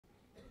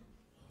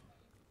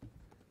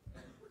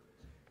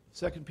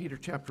2 Peter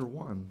chapter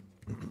 1.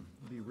 We'll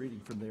be reading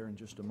from there in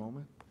just a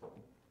moment.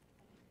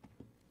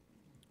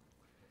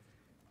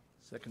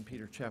 2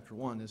 Peter chapter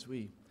 1, as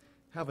we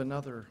have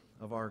another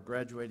of our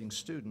graduating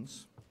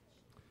students,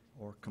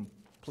 or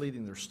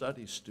completing their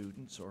studies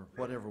students, or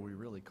whatever we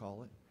really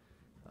call it.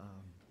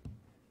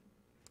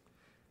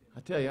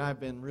 I tell you, I've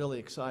been really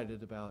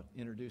excited about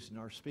introducing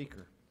our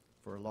speaker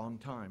for a long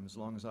time, as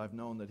long as I've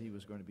known that he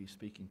was going to be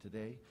speaking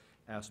today,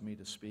 asked me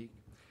to speak.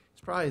 He's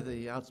probably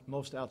the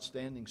most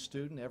outstanding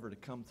student ever to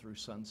come through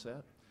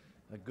Sunset.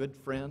 A good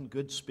friend,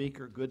 good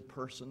speaker, good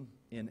person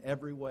in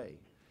every way.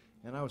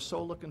 And I was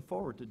so looking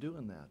forward to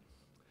doing that.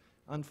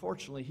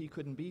 Unfortunately, he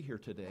couldn't be here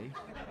today.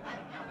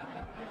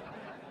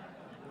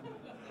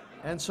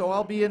 And so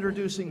I'll be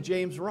introducing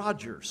James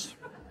Rogers.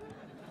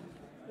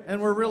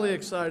 And we're really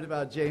excited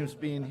about James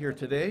being here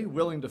today,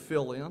 willing to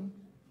fill in.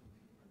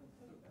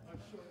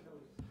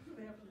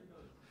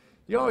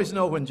 You always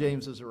know when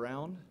James is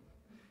around.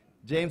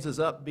 James is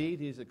upbeat,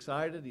 he's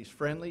excited, he's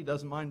friendly,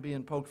 doesn't mind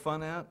being poked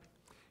fun at.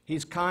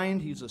 He's kind,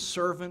 he's a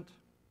servant.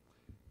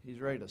 He's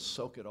ready to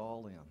soak it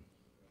all in.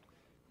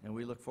 And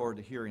we look forward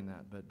to hearing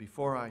that. But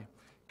before I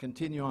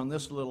continue on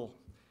this little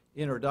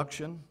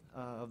introduction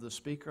of the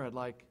speaker, I'd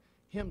like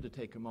him to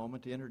take a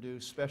moment to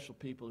introduce special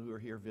people who are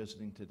here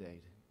visiting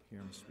today to hear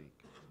him speak.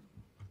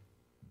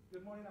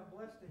 Good morning. I'm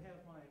blessed to have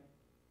my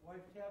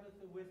wife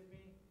Tabitha with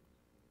me.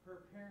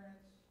 Her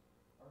parents,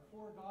 our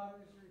 4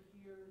 daughters are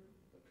here.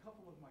 A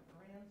couple of my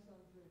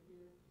grandsons are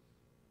here.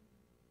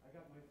 I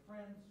got my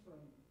friends from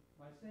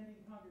my sending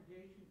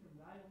congregation from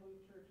the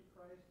Idlewood Church of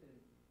Christ, and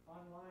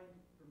online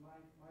from my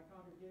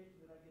congregation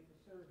that I get to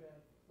serve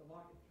at, the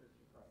Lockett Church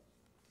of Christ.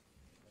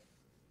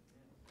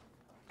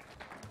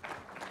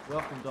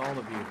 Welcome to all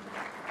of you.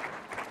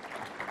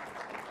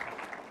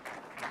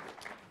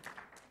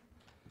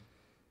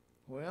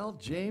 Well,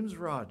 James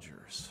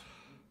Rogers.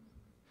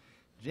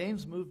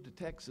 James moved to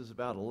Texas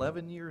about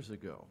 11 years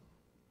ago,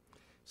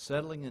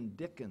 settling in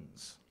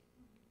Dickens.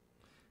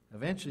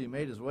 Eventually, he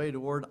made his way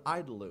toward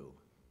Idlewood.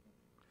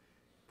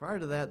 Prior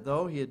to that,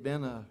 though, he had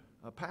been a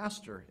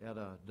pastor at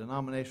a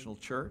denominational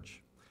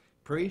church,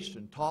 preached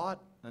and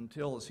taught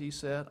until, as he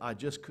said, I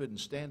just couldn't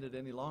stand it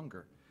any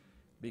longer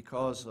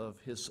because of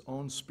his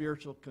own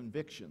spiritual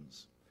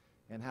convictions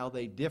and how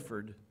they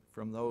differed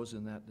from those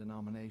in that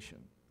denomination.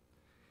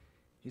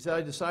 He said,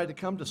 I decided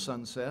to come to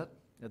Sunset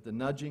at the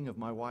nudging of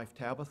my wife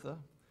Tabitha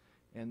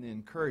and the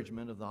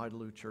encouragement of the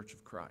Idlewood Church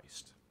of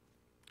Christ.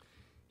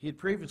 He had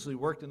previously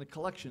worked in a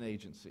collection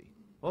agency.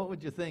 What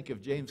would you think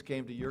if James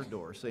came to your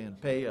door saying,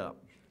 pay up?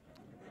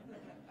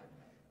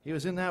 He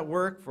was in that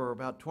work for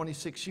about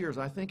 26 years,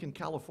 I think in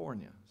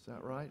California. Is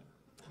that right?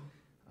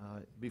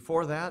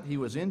 Before that, he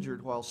was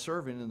injured while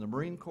serving in the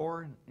Marine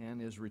Corps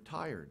and is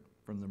retired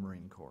from the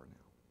Marine Corps now.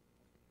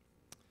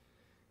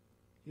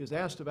 He was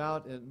asked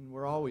about, and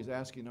we're always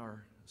asking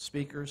our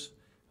speakers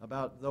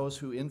about those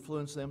who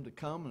influenced them to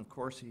come. And of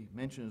course, he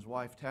mentioned his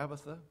wife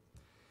Tabitha,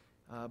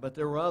 but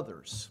there were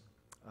others.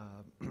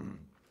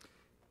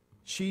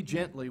 She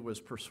gently was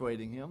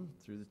persuading him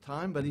through the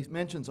time, but he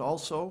mentions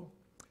also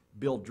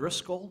Bill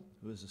Driscoll,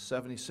 who is a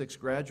 76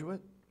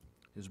 graduate,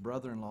 his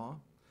brother-in-law,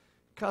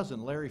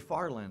 cousin Larry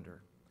Farlander,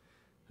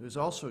 who is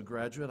also a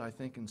graduate, I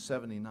think, in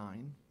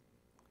 79,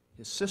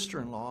 his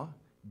sister-in-law,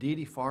 Dee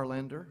Dee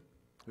Farlander,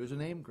 who is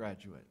an AIM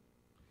graduate.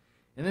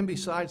 And then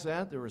besides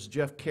that, there was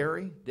Jeff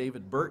Carey,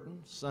 David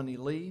Burton, Sonny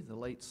Lee, the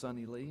late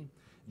Sonny Lee,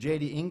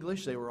 J.D.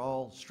 English. They were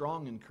all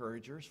strong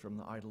encouragers from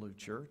the Idlewood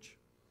Church.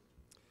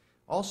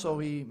 Also,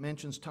 he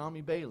mentions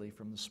Tommy Bailey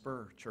from the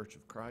Spur Church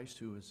of Christ,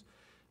 who is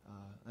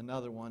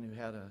another one who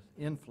had an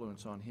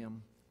influence on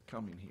him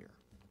coming here.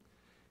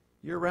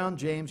 You're around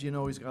James, you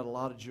know he's got a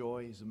lot of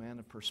joy. He's a man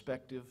of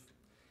perspective.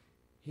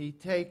 He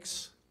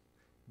takes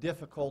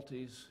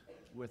difficulties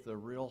with a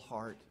real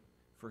heart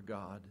for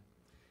God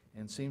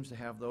and seems to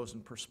have those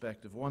in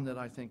perspective. One that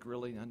I think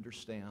really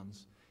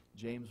understands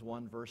James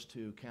 1 verse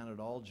 2, count it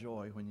all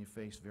joy when you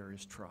face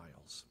various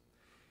trials.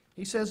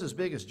 He says his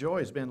biggest joy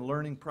has been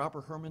learning proper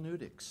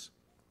hermeneutics.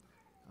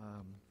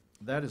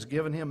 That has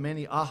given him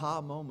many aha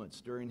moments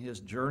during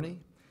his journey.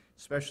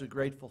 Especially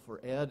grateful for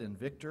Ed and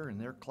Victor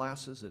and their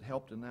classes that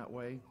helped in that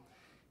way.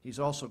 He's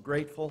also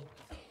grateful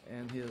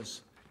in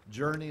his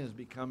journey as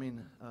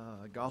becoming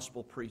a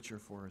gospel preacher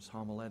for his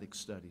homiletic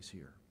studies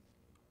here.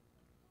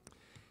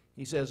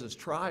 He says his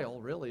trial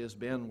really has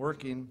been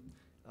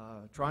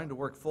trying to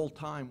work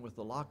full-time with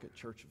the Lockett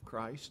Church of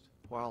Christ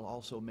while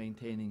also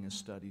maintaining his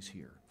studies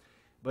here.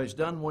 But he's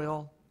done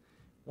well.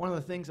 One of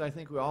the things I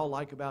think we all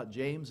like about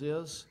James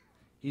is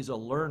he's a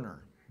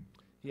learner.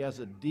 He has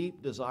a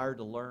deep desire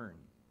to learn.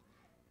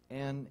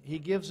 And he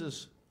gives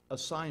his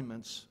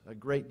assignments a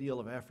great deal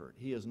of effort.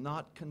 He is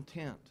not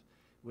content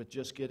with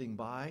just getting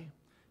by,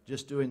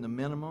 just doing the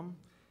minimum.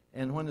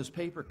 And when his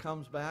paper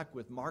comes back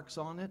with marks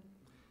on it,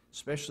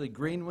 especially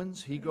green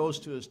ones, he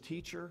goes to his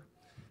teacher,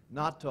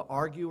 not to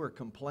argue or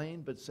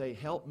complain, but say,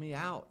 help me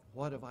out.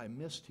 What have I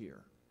missed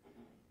here?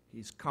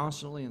 He's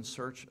constantly in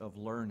search of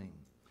learning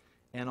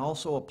and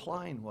also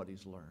applying what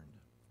he's learned.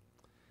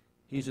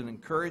 He's an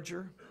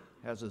encourager.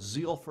 has a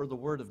zeal for the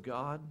Word of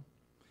God.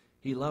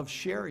 He loves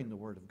sharing the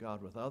Word of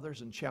God with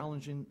others and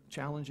challenging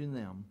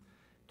them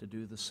to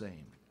do the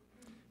same.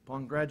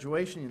 Upon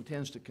graduation, he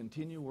intends to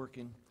continue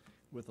working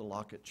with the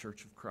Lockett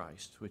Church of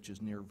Christ, which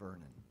is near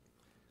Vernon.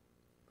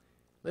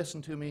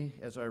 Listen to me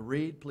as I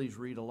read. Please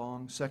read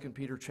along. 2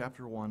 Peter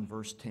chapter 1,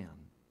 verse 10.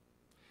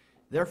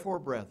 Therefore,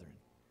 brethren,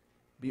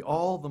 be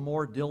all the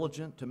more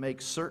diligent to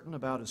make certain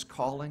about his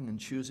calling and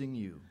choosing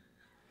you.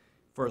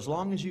 For as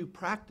long as you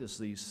practice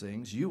these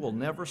things, you will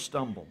never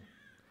stumble.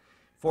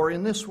 For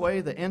in this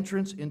way, the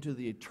entrance into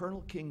the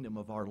eternal kingdom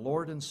of our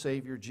Lord and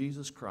Savior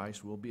Jesus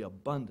Christ will be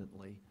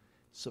abundantly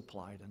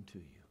supplied unto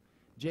you.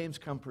 James,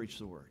 come preach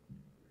the word.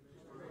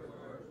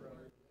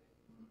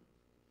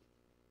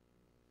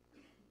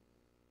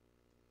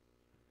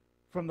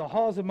 From the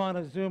halls of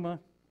Montezuma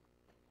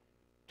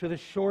to the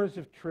shores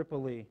of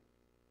Tripoli,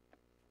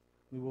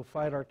 we will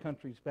fight our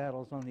country's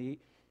battles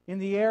in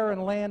the air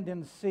and land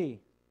and sea.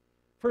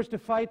 First, to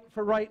fight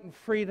for right and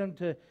freedom,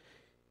 to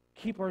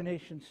keep our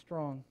nation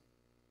strong.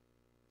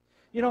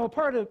 You know,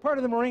 part of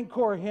the Marine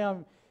Corps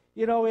hymn,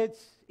 you know, it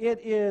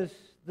is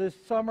the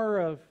summer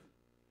of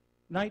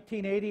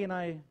 1980, and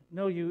I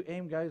know you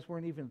AIM guys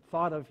weren't even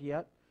thought of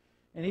yet.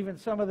 And even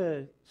some of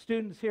the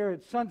students here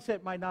at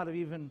Sunset might not have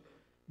even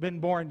been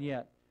born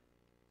yet.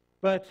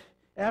 But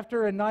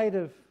after a night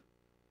of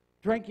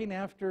drinking,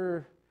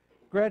 after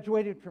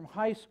graduating from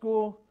high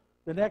school,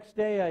 the next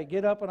day I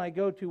get up and I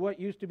go to what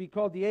used to be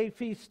called the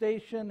AFE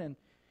station,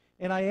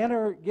 and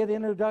I get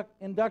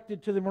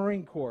inducted to the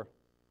Marine Corps.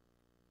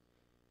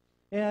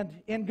 And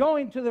in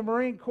going to the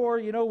Marine Corps,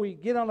 you know, we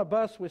get on a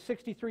bus with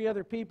 63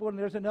 other people, and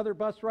there's another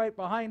bus right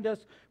behind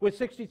us with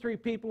 63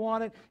 people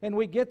on it, and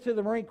we get to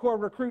the Marine Corps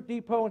Recruit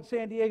Depot in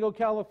San Diego,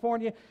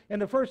 California, and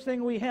the first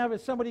thing we have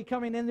is somebody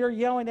coming in there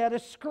yelling at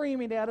us,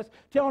 screaming at us,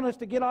 telling us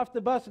to get off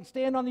the bus and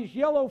stand on these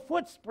yellow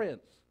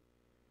footprints.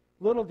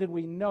 Little did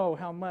we know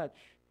how much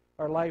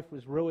our life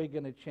was really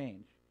going to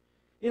change.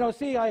 You know,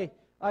 see, I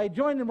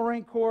joined the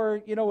Marine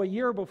Corps, you know, a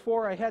year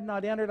before. I had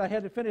not entered. I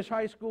had to finish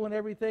high school and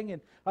everything,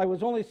 and I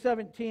was only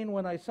 17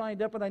 when I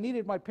signed up, and I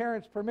needed my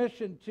parents'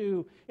 permission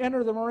to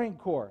enter the Marine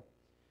Corps.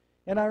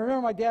 And I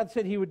remember my dad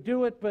said he would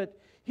do it, but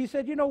he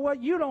said, you know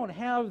what, you don't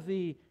have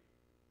the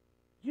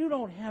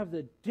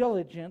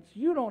diligence,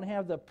 you don't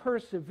have the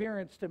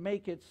perseverance to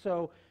make it,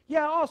 so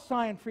yeah, I'll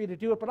sign for you to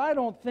do it, but I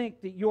don't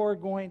think that you're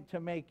going to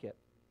make it.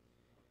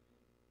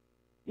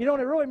 You know,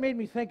 and it really made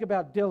me think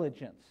about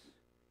diligence.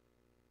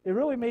 It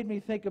really made me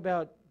think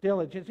about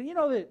diligence. And you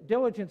know that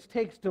diligence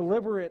takes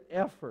deliberate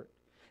effort.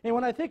 And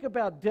when I think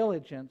about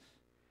diligence,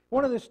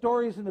 one of the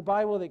stories in the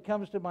Bible that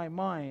comes to my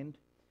mind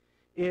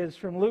is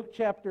from Luke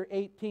chapter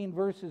 18,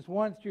 verses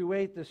 1 through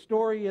 8, the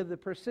story of the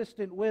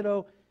persistent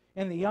widow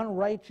and the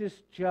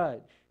unrighteous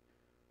judge.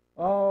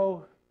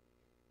 Oh,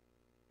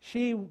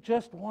 she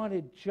just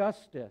wanted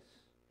justice.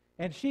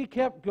 And she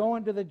kept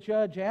going to the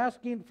judge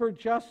asking for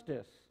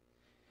justice.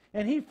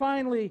 And he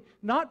finally,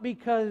 not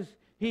because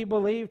he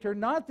believed her,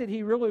 not that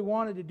he really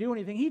wanted to do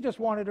anything, he just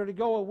wanted her to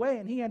go away,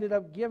 and he ended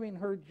up giving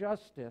her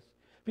justice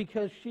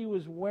because she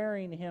was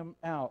wearing him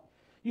out.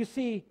 You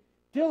see,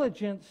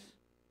 diligence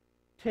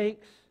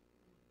takes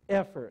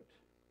effort.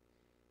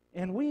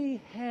 And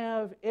we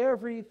have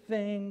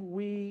everything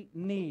we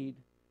need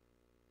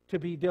to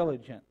be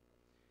diligent.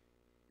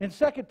 In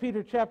 2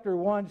 Peter chapter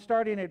 1,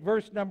 starting at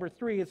verse number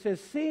 3, it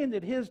says, seeing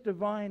that his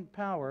divine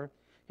power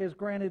has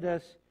granted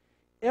us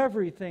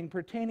everything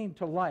pertaining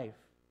to life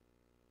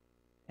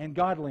and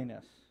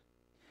godliness,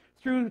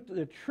 through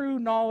the true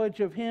knowledge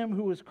of him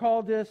who has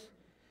called us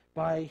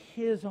by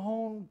his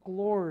own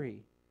glory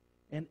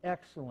and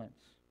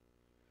excellence.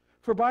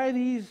 For by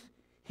these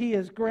he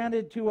has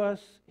granted to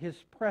us his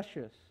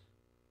precious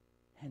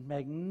and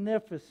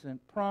magnificent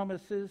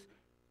promises,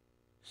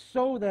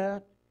 so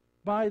that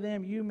by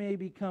them you may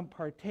become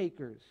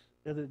partakers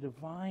of the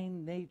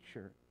divine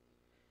nature,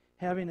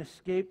 having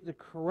escaped the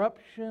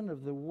corruption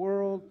of the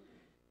world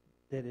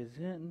that is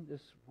in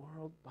this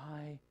world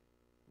by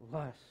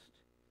lust.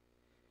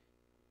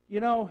 You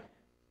know,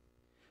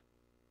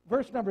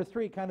 verse number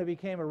 3 kind of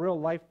became a real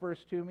life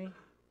verse to me.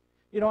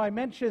 You know, I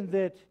mentioned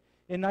that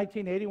in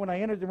 1980, when I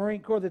entered the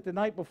Marine Corps, that the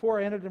night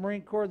before I entered the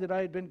Marine Corps that I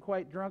had been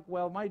quite drunk.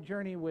 Well, my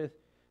journey with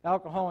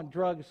alcohol and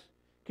drugs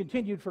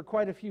continued for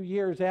quite a few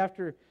years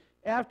after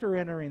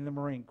entering the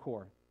Marine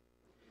Corps.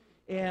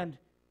 And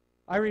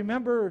I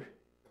remember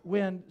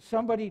when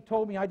somebody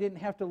told me I didn't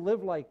have to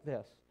live like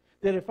this,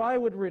 that if I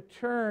would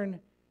return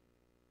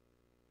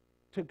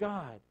to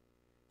God,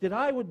 that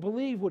I would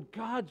believe what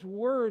God's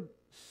Word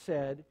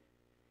said,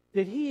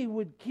 that He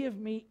would give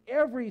me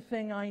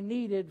everything I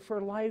needed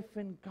for life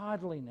and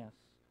godliness.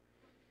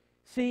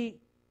 See,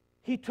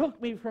 He took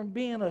me from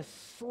being a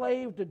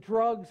slave to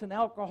drugs and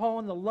alcohol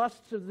and the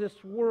lusts of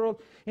this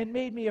world and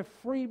made me a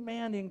free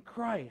man in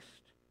Christ.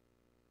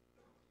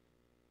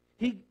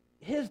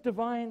 His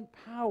divine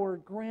power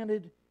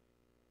granted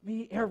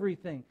me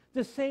everything.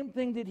 The same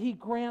thing that He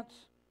grants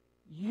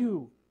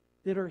you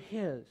that are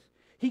His.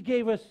 He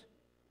gave us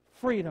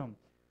freedom.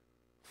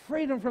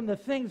 Freedom from the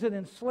things that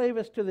enslave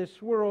us to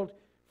this world.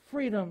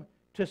 freedom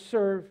to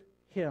serve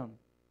Him.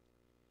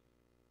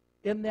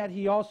 In that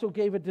He also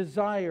gave a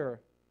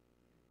desire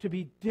to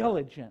be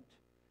diligent,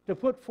 to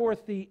put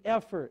forth the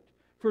effort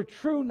for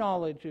true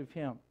knowledge of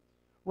Him.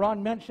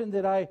 Ron mentioned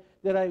that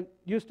I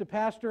used to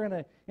pastor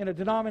in a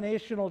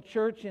denominational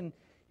church, and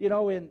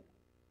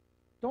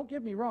don't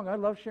get me wrong, I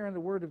love sharing the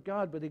Word of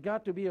God, but it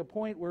got to be a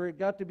point where it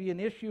got to be an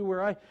issue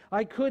where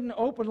I couldn't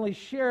openly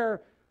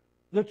share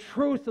the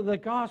truth of the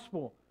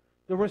gospel,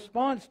 the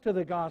response to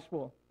the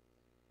gospel.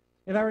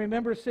 And I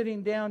remember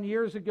sitting down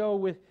years ago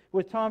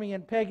with Tommy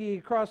and Peggy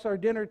across our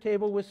dinner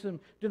table with some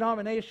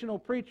denominational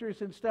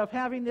preachers and stuff,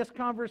 having this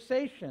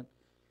conversation.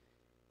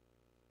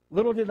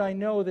 Little did I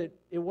know that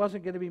it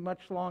wasn't going to be much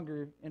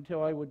longer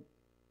until I would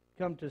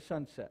come to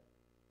sunset.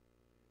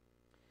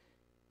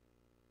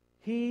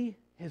 He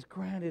has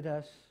granted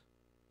us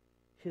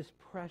His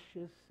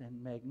precious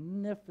and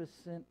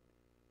magnificent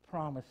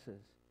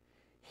promises.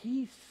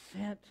 He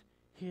sent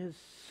His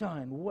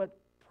Son. What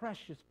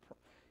precious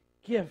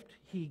gift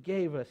He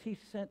gave us. He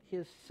sent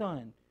His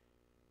Son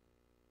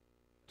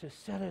to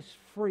set us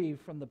free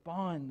from the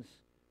bonds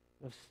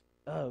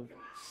of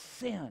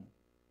sin.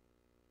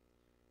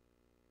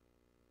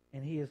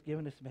 And He has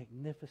given us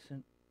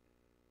magnificent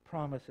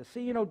promises.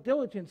 See,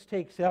 diligence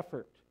takes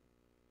effort.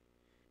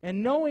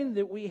 And knowing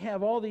that we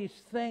have all these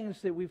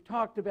things that we've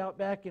talked about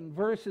back in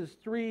verses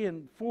 3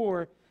 and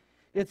 4,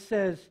 it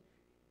says,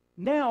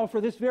 now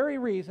for this very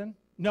reason,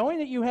 knowing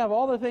that you have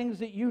all the things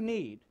that you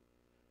need,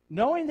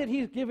 knowing that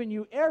He's given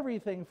you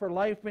everything for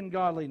life and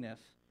godliness,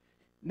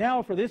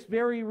 now for this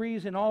very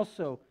reason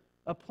also,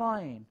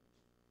 applying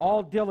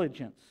all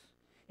diligence.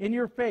 In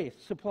your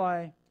faith,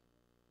 supply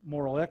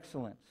moral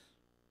excellence.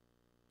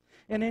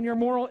 And in your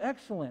moral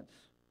excellence,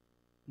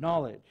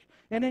 knowledge.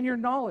 And in your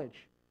knowledge,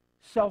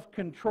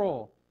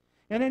 self-control.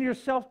 And in your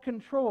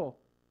self-control,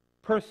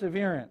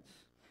 perseverance.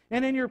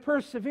 And in your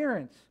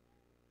perseverance,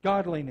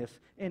 godliness.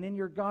 And in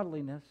your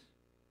godliness,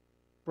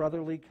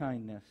 brotherly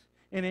kindness.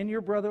 And in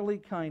your brotherly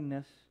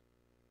kindness,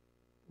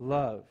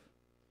 love.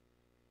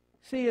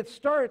 See, it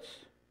starts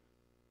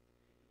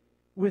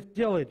with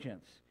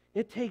diligence.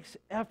 It takes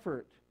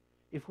effort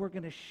if we're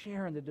going to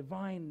share in the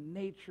divine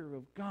nature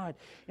of God.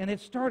 And it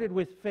started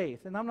with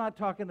faith. And I'm not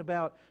talking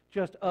about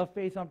just a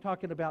faith, I'm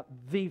talking about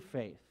the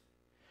faith.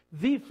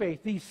 The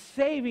faith, the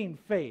saving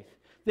faith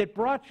that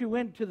brought you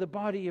into the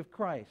body of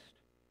Christ.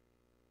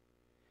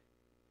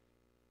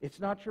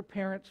 It's not your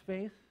parents'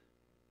 faith.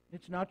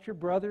 It's not your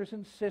brothers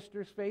and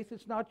sisters' faith.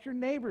 It's not your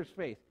neighbor's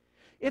faith.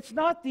 It's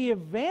not the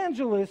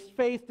evangelist's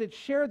faith that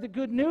shared the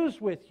good news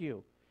with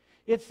you.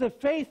 It's the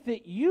faith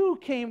that you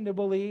came to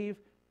believe,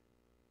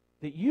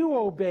 that you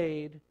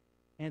obeyed,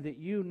 and that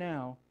you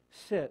now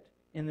sit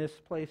in this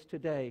place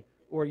today,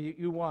 or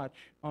you watch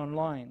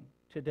online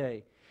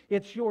today.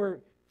 It's your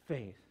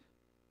faith.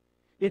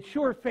 It's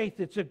your faith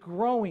that's a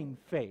growing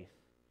faith,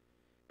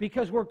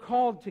 because we're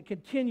called to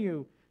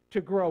continue to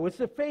grow. It's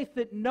a faith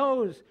that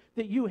knows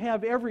that you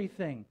have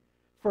everything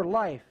for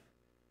life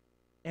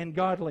and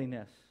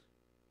godliness.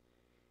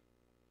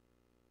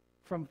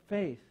 From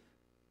faith,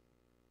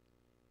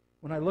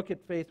 when I look at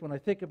faith, when I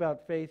think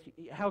about faith,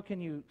 how can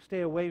you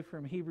stay away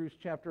from Hebrews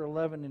chapter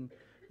 11 and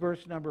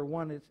verse number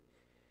 1?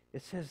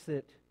 It says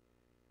that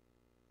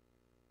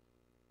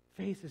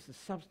faith is the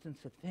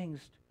substance of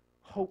things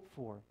hoped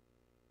for,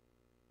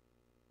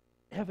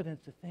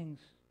 evidence of things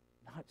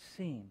not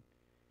seen.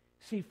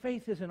 See,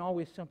 faith isn't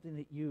always something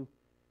that you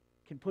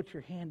can put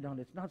your hand on.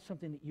 It's not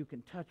something that you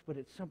can touch, but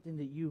it's something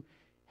that you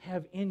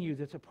have in you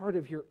that's a part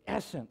of your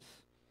essence.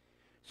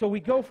 So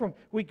we go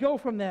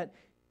from that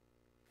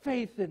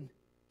faith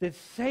that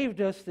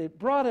saved us, that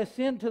brought us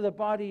into the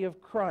body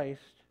of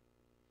Christ,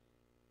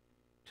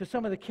 to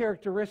some of the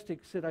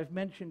characteristics that I've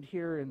mentioned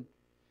here in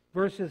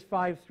verses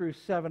 5 through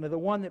 7, of the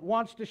one that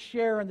wants to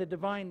share in the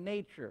divine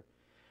nature.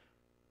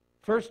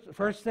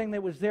 First thing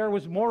that was there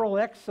was moral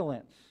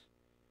excellence.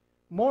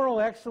 Moral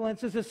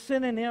excellence is a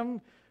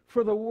synonym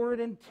for the word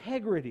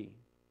integrity.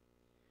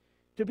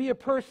 To be a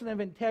person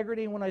of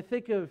integrity, when I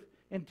think of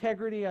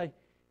integrity, I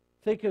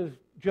think of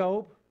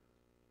Job.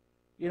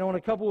 And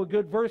a couple of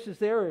good verses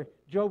there,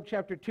 Job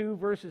chapter 2,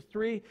 verses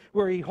 3,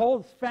 where he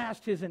holds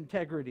fast his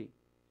integrity.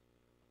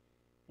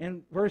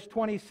 In verse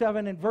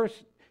 27 and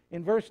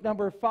in verse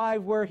number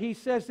 5, where he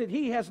says that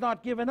he has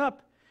not given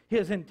up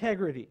his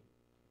integrity.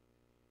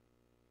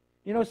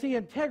 See,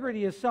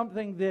 integrity is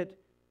something that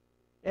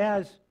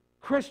as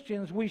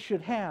Christians we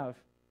should have.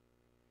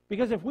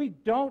 Because if we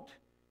don't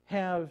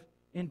have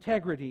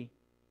integrity,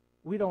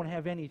 we don't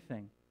have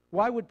anything.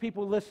 Why would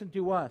people listen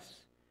to us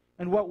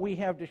and what we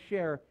have to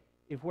share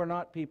if we're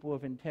not people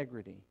of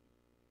integrity?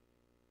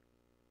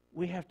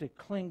 We have to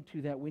cling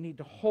to that. We need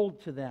to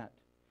hold to that.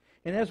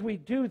 And as we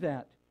do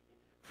that,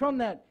 from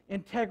that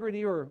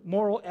integrity or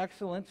moral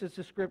excellence, as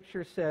the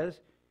Scripture says,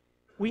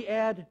 we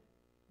add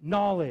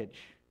knowledge.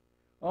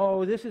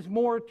 Oh, this is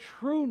more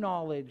true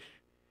knowledge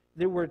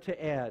that we're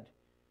to add.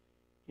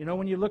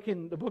 When you look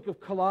in the book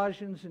of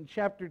Colossians in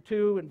chapter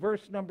 2 and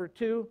verse number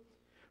 2,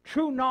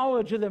 true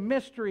knowledge of the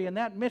mystery, and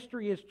that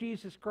mystery is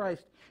Jesus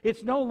Christ.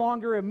 It's no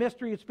longer a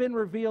mystery. It's been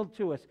revealed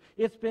to us.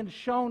 It's been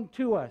shown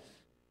to us.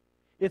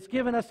 It's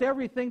given us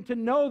everything to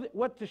know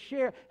what to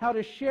share, how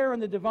to share in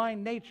the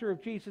divine nature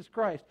of Jesus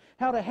Christ,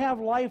 how to have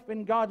life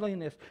in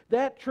godliness.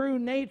 That true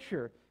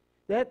nature,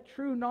 that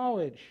true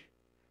knowledge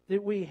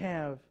that we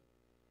have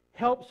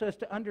helps us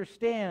to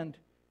understand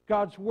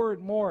God's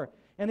Word more.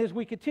 And as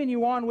we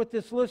continue on with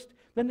this list,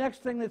 the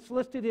next thing that's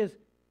listed is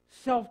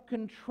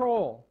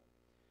self-control.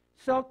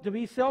 To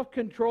be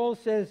self-control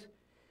says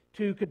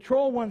to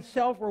control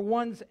oneself or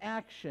one's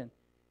action.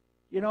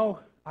 You know,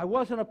 I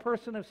wasn't a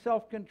person of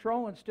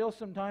self-control, and still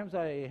sometimes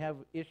I have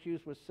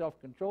issues with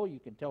self-control. You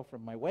can tell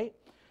from my weight.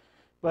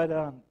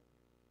 But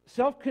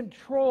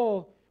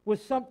self-control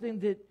was something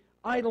that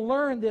I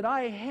learned that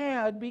I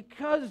had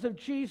because of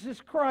Jesus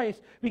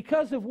Christ.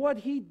 Because of what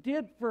He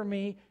did for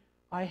me,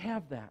 I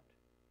have that.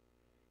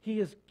 He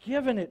has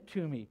given it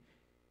to me.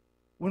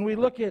 When we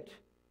look at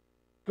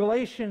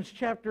Galatians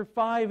chapter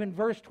 5 and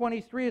verse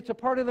 23, it's a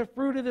part of the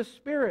fruit of the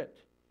Spirit.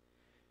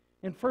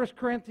 In 1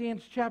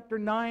 Corinthians chapter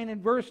 9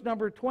 and verse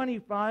number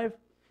 25,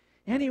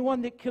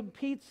 anyone that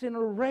competes in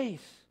a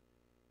race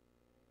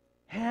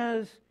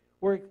has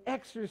or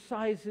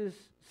exercises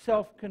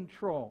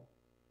self-control.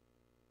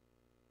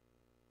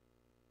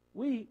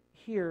 We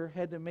here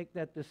had to make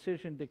that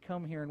decision to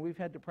come here, and we've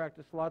had to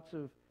practice lots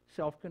of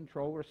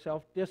self-control or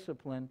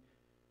self-discipline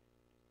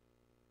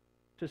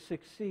to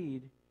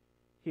succeed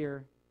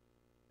here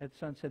at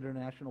Sunset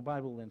International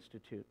Bible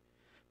Institute.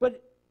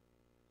 But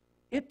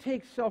it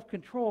takes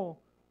self-control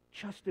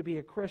just to be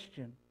a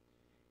Christian.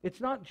 It's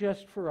not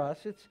just for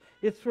us,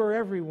 it's for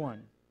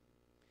everyone.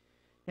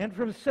 And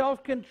from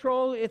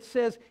self-control, it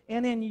says,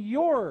 and in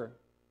your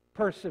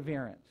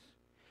perseverance.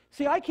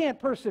 See, I can't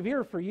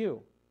persevere for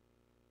you.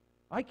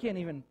 I can't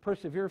even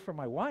persevere for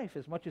my wife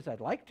as much as I'd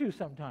like to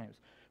sometimes.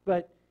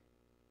 But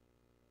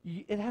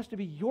it has to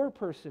be your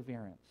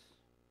perseverance.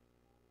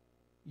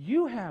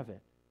 You have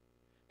it.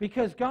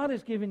 Because God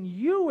has given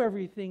you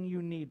everything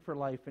you need for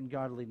life and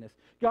godliness.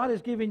 God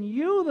has given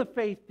you the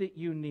faith that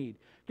you need.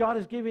 God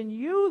has given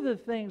you the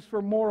things for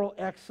moral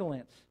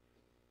excellence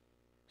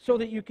so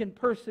that you can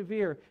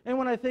persevere. And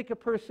when I think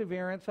of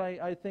perseverance,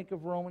 I think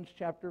of Romans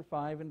chapter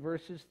 5 and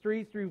verses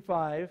 3 through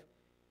 5,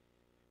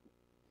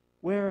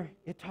 where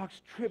it talks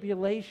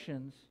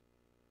tribulations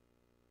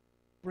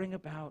bring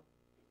about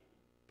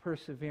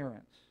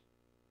perseverance.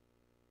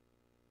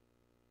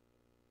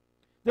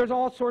 There's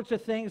all sorts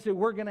of things that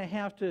we're going to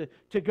have to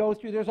go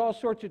through. There's all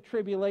sorts of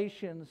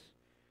tribulations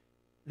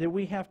that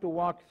we have to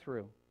walk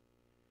through.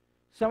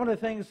 Some of the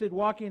things that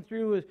walking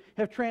through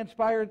have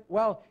transpired,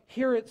 well,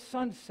 here at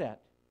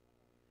Sunset.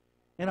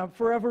 And I'm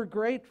forever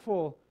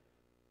grateful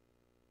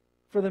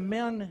for the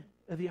men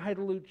of the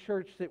Idlewood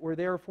Church that were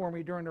there for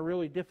me during a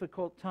really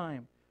difficult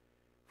time.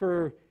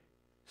 For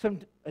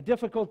a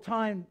difficult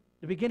time,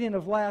 the beginning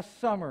of last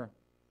summer,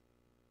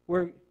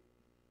 where,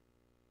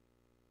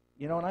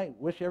 you know, and I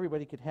wish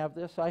everybody could have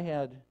this. I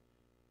had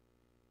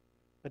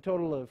a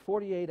total of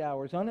 48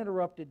 hours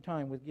uninterrupted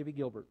time with Gibby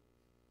Gilbert.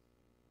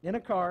 In a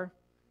car.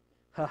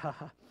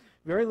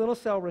 Very little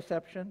cell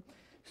reception.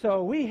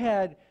 So we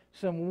had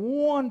some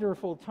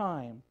wonderful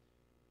time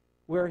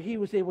where he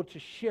was able to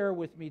share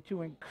with me,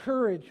 to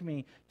encourage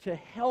me, to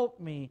help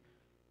me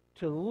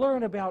to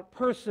learn about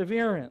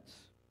perseverance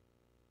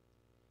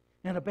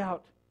and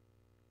about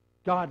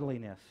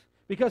godliness.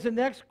 Because the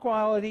next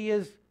quality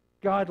is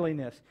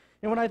godliness.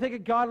 And when I think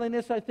of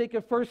godliness, I think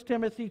of 1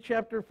 Timothy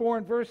chapter 4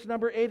 and verse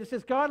number 8. It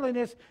says,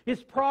 godliness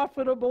is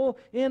profitable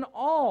in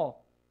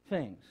all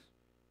things.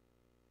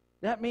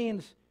 That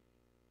means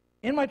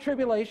in my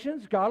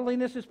tribulations,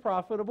 godliness is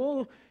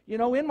profitable. You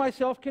know, in my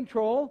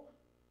self-control,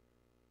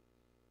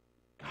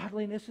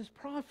 godliness is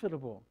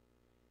profitable.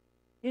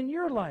 In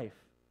your life,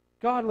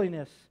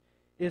 godliness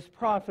is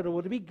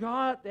profitable.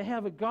 To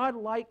have a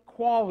God-like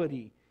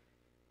quality.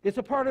 It's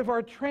a part of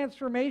our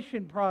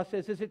transformation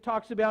process, as it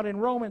talks about in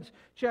Romans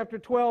chapter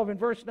 12 and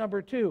verse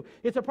number 2.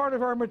 It's a part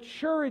of our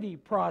maturity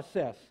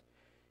process,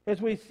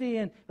 as we see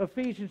in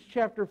Ephesians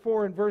chapter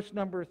 4 and verse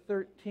number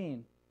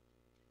 13.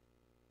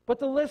 But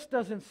the list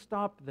doesn't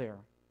stop there.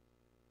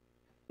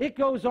 It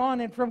goes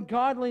on, and from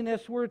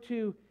godliness we're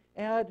to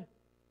add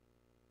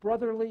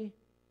brotherly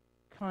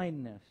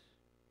kindness.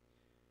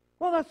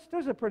 Well,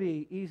 there's a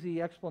pretty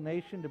easy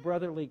explanation to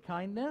brotherly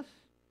kindness.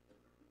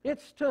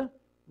 It's to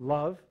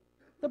love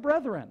the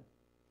brethren.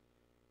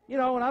 You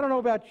know, and I don't know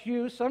about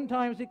you,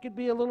 sometimes it could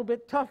be a little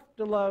bit tough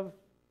to love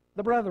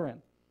the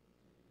brethren.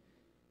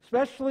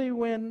 Especially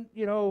when,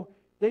 you know,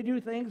 they do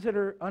things that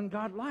are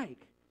ungodlike.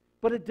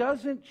 But it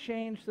doesn't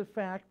change the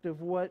fact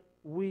of what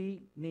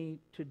we need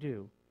to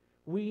do.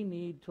 We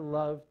need to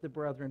love the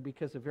brethren,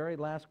 because the very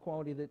last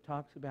quality that it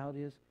talks about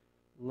is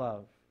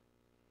love.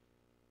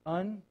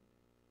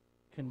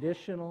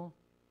 Unconditional,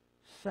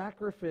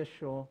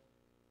 sacrificial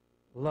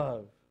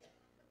love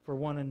for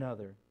one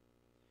another.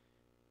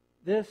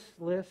 This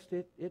list,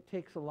 it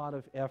takes a lot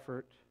of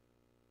effort,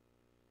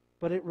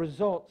 but it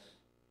results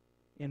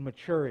in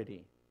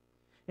maturity.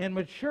 And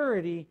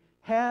maturity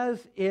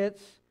has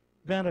its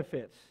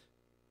benefits.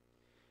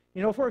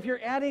 You know, for if you're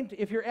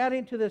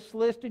adding to this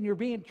list and you're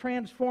being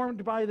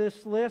transformed by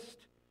this list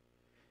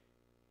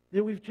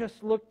that we've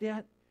just looked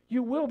at,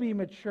 you will be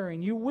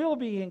maturing. You will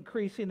be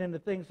increasing in the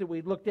things that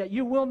we looked at.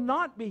 You will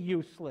not be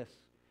useless.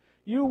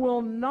 You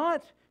will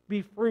not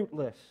be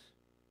fruitless.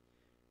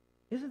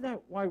 Isn't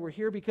that why we're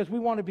here? Because we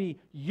want to be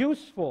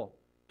useful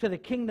to the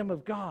kingdom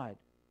of God.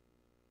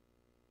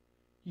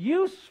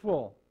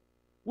 Useful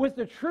with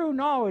the true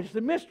knowledge,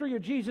 the mystery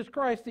of Jesus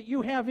Christ that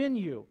you have in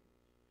you.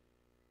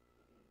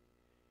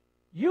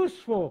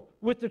 Useful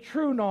with the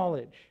true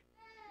knowledge.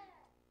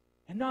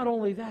 And not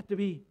only that, to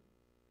be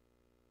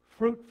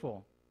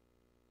fruitful.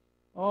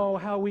 Oh,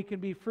 how we can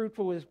be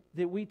fruitful is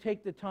that we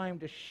take the time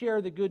to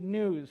share the good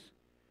news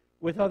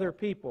with other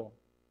people.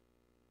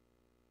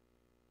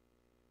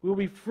 We'll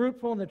be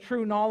fruitful in the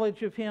true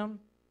knowledge of Him,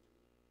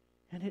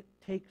 and it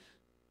takes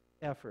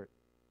effort.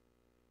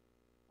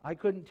 I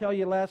couldn't tell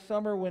you last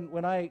summer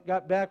when I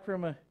got back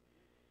from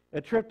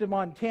a trip to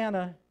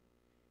Montana,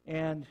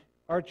 and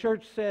our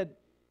church said,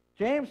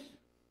 James,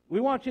 we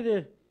want you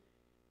to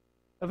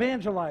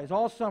evangelize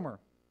all summer.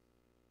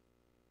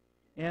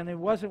 And it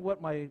wasn't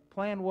what my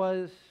plan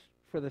was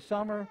for the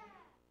summer,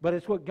 but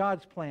it's what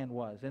God's plan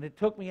was. And it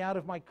took me out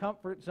of my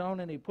comfort zone,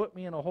 and He put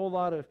me in a whole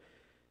lot of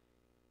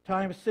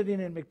time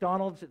sitting in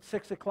McDonald's at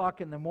 6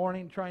 o'clock in the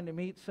morning trying to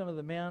meet some of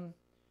the men.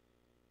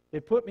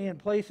 It put me in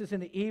places in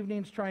the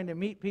evenings trying to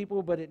meet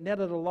people, but it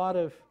netted a lot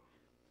of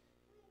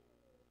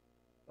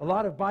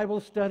Bible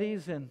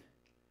studies and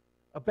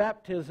a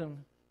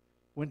baptism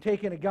when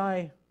taking a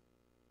guy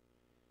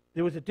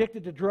that was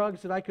addicted to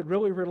drugs that I could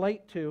really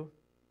relate to,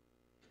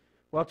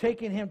 while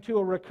taking him to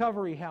a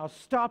recovery house,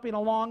 stopping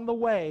along the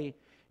way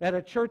at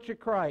a Church of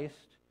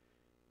Christ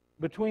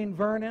between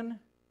Vernon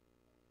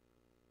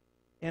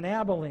and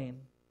Abilene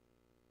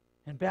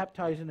and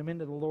baptizing him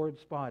into the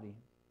Lord's body.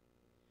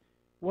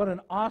 What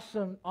an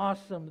awesome,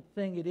 awesome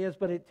thing it is,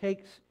 but it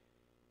takes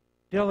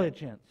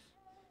diligence.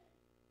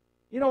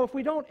 You know, if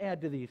we don't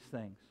add to these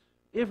things,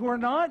 if we're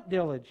not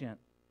diligent,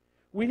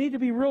 we need to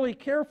be really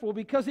careful,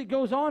 because it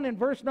goes on in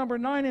verse number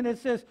 9 and it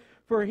says,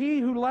 "For he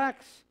who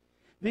lacks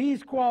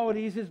these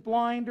qualities is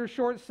blind or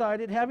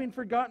short-sighted, having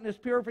forgotten his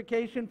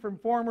purification from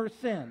former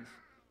sins."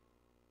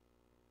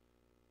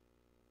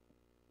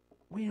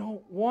 We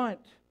don't want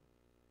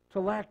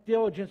to lack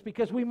diligence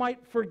because we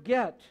might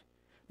forget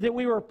that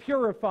we were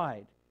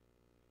purified.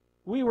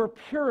 We were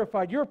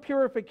purified. Your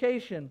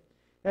purification,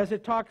 as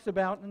it talks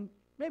about, and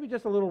maybe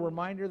just a little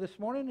reminder this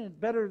morning, and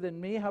better than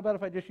me, how about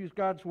if I just use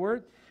God's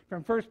Word?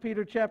 From 1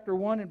 Peter chapter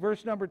 1 and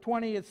verse number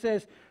 20, it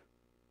says,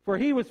 "For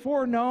he was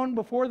foreknown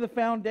before the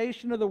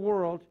foundation of the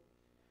world,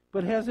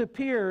 but has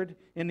appeared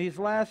in these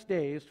last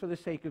days for the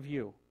sake of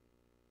you."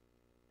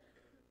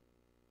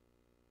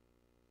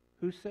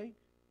 Whose sake?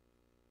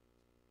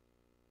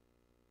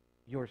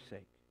 Your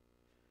sake.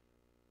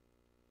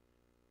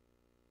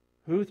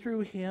 Who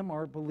through him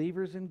are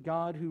believers in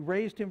God, who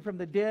raised him from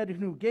the dead, and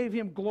who gave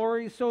him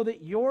glory, so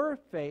that your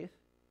faith,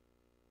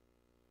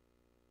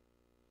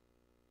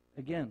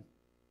 again,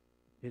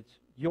 it's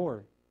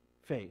your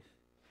faith,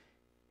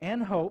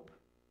 and hope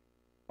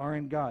are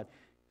in God.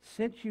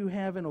 Since you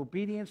have, in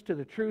obedience to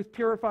the truth,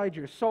 purified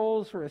your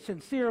souls for a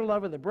sincere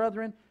love of the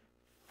brethren,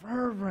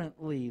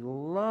 fervently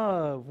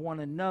love one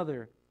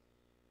another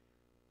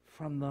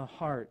from the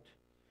heart.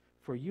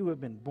 For you have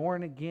been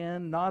born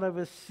again, not of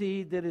a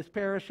seed that is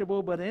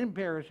perishable, but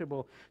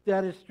imperishable,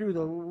 that is through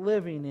the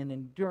living and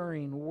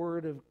enduring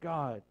Word of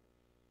God.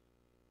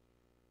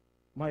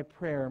 My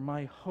prayer,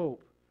 my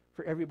hope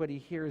for everybody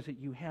here is that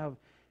you have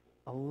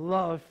a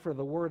love for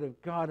the Word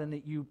of God, and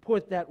that you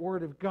put that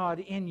Word of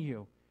God in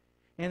you,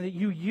 and that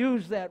you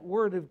use that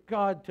Word of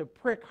God to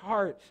prick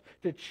hearts,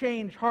 to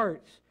change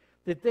hearts,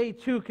 that they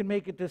too can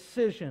make a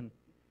decision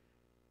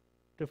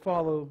to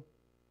follow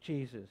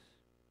Jesus.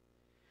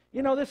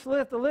 You know, this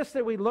list, the list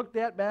that we looked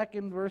at back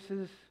in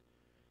verses,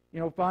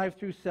 5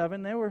 through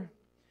 7, they were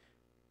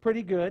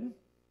pretty good.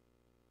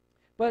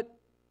 But,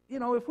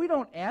 if we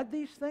don't add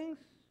these things,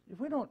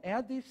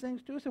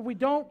 to us, if we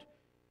don't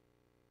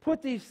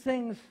put these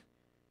things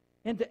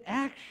into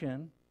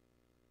action,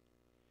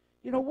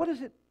 what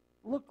does it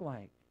look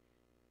like?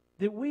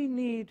 That we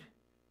need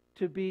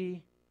to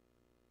be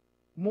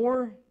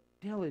more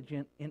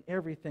diligent in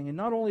everything. And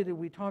not only did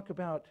we talk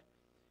about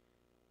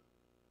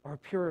our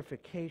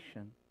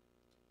purification,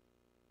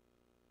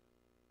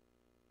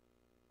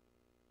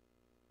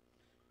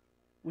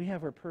 we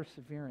have our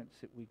perseverance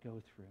that we go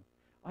through.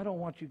 I don't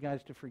want you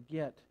guys to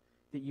forget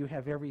that you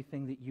have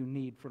everything that you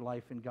need for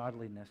life and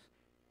godliness.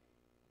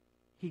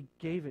 He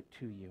gave it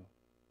to you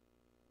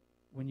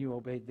when you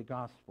obeyed the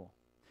gospel.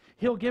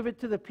 He'll give it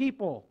to the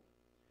people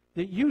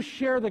that you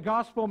share the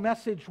gospel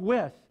message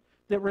with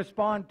that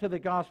respond to the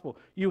gospel.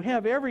 You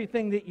have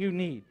everything that you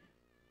need.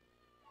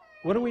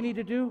 What do we need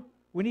to do?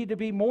 We need to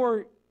be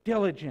more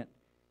diligent,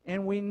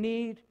 and we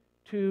need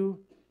to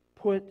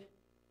put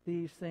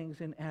these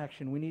things in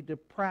action. We need to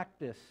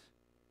practice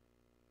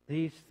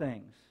these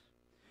things.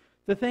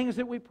 The things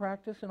that we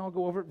practice, and I'll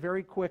go over it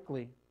very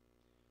quickly.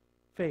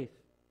 Faith.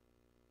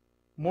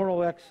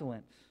 moral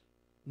excellence,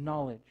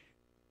 knowledge,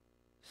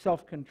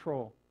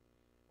 self-control,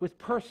 with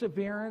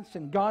perseverance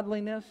and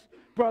godliness,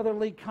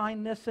 brotherly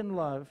kindness and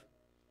love.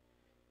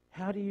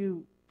 How do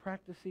you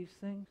practice these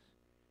things?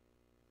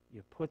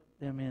 You put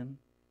them in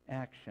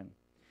action.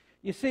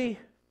 You see,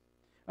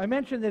 I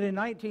mentioned that in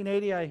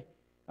 1980 I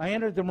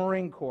entered the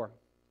Marine Corps.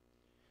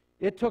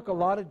 It took a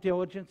lot of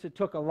diligence, it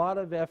took a lot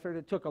of effort,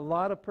 it took a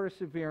lot of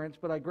perseverance,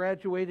 but I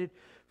graduated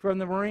from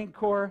the Marine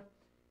Corps,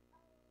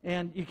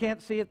 and you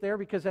can't see it there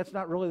because that's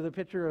not really the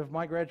picture of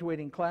my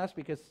graduating class,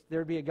 because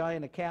there'd be a guy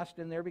in a cast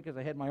in there because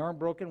I had my arm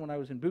broken when I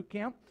was in boot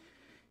camp.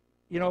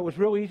 You know, it was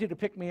real easy to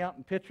pick me out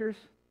in pictures.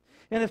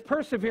 And as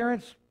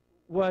perseverance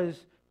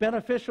was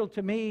beneficial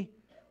to me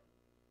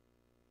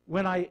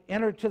when I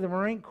entered to the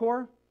Marine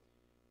Corps,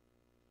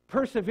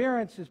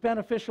 perseverance is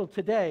beneficial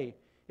today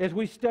as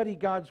we study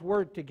God's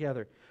Word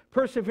together.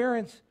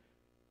 Perseverance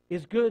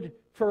is good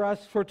for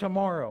us for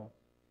tomorrow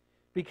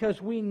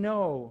because we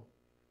know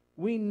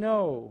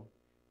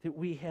that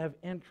we have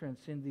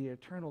entrance in the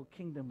eternal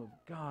kingdom of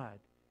God.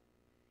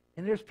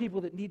 And there's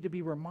people that need to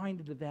be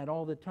reminded of that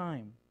all the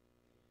time.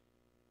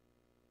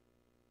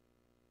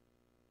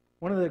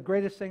 One of the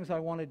greatest things I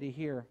wanted to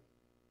hear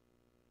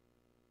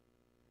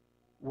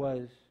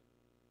was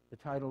the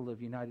title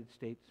of United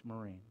States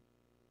Marine.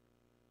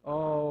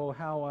 Oh,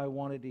 how I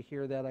wanted to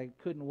hear that. I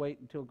couldn't wait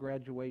until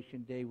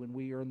graduation day when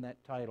we earned that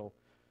title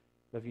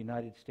of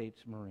United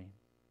States Marine.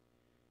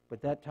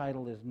 But that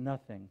title is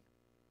nothing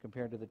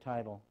compared to the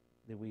title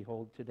that we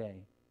hold today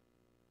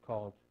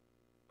called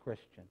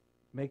Christian.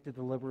 Make the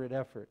deliberate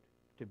effort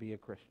to be a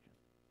Christian.